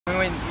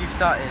You've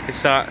started.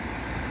 It's that.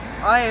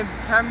 I am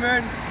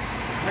Cameron,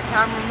 the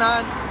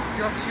cameraman,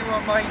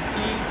 Joshua my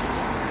G,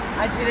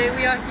 and today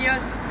we are here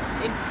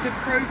to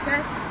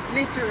protest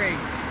littering.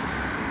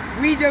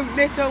 We don't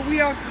litter,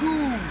 we are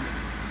cool.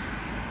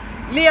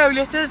 Leo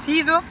litters,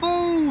 he's a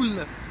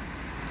fool.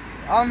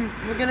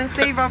 We're gonna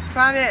save our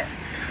planet.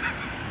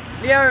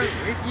 Leo,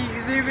 if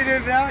you zoom in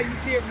and out, you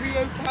see a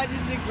Rio can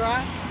in the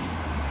grass.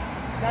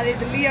 That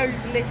is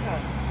Leo's litter.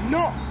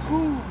 Not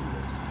cool.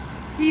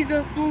 He's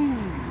a fool.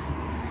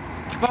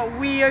 But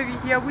we over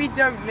here, we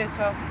don't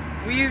litter.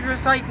 We use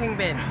recycling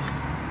bins.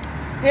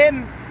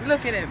 Him,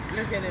 look at him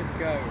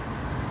go.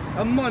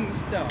 A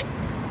monster.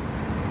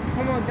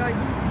 Come on guys,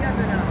 all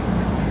together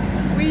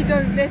now. We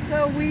don't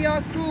litter, we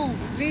are cool.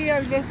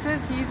 Leo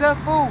litters, he's a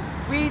fool.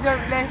 We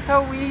don't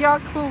litter, we are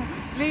cool.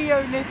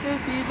 Leo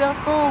litters, he's a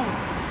fool.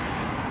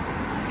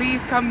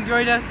 Please come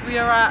join us, we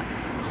are at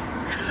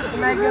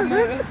Mega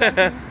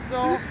Motorcycle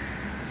Store.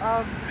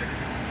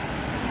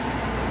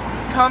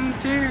 Come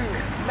to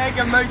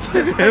Mega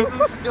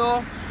Motorcycle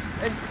Store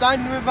and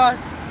stand with us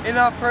in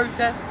our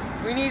protest.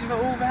 We need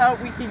all the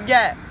help we can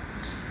get.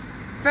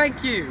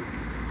 Thank you.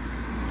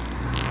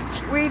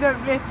 We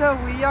don't litter,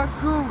 we are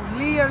cool.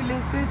 Leo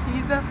litters,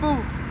 he's a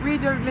fool. We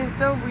don't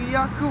litter, we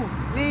are cool.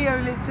 Leo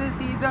litters,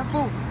 he's a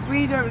fool.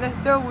 We don't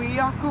litter, we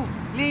are cool.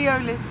 Leo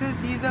litters,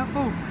 he's a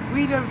fool.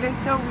 We don't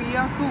litter, we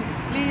are cool.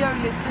 Leo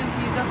litters,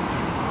 he's a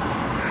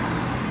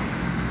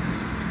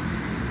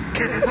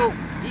fool.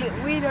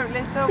 We don't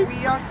litter,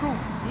 we are cool.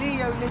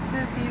 Leo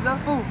litters, he's a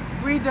fool.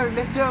 We don't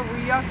litter,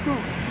 we are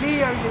cool.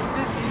 Leo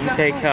litters, he's a fool.